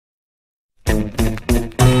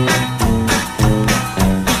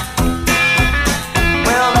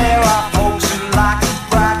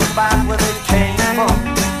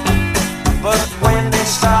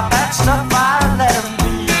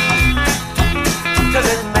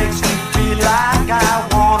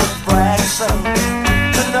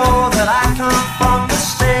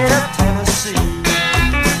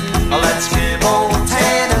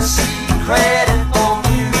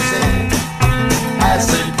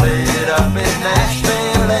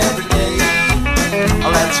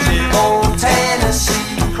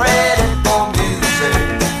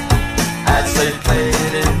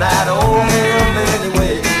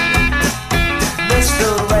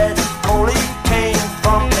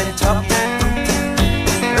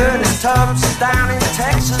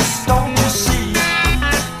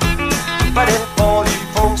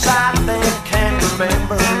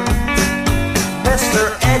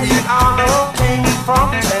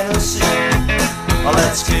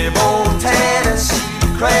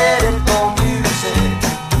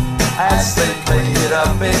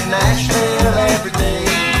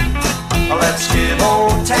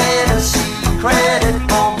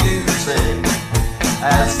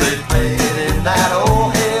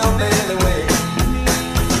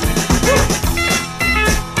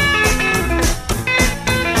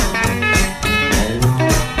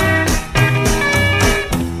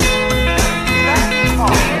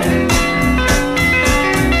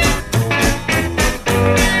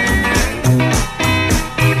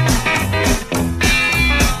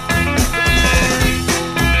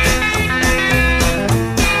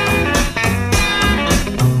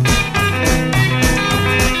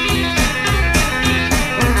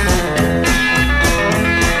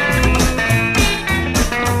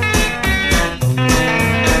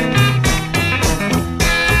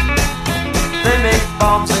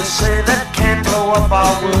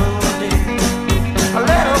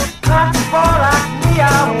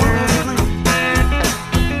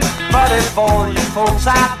for you folks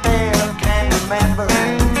out there who can remember.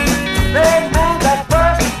 They made that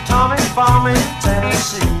first atomic bomb in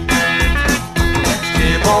Tennessee. Let's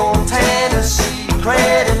give old Tennessee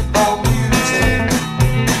credit for music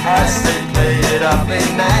as they play it up in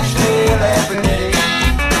Nashville every day.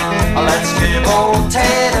 Let's give old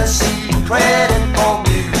Tennessee credit for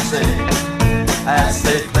music as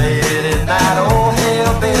they play it in that old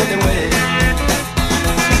hillbilly way.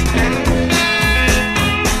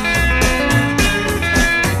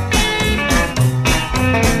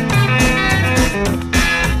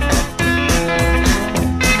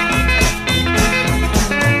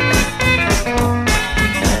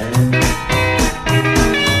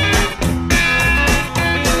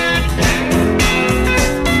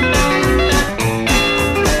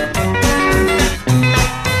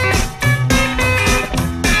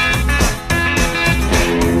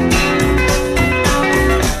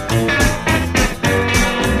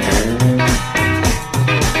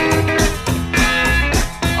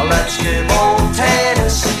 Let's give old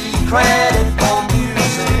Tennessee credit for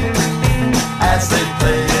music as they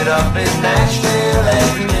play it up in Nashville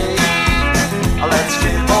every day. Let's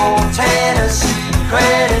give old Tennessee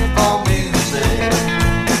credit for music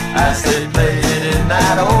as they play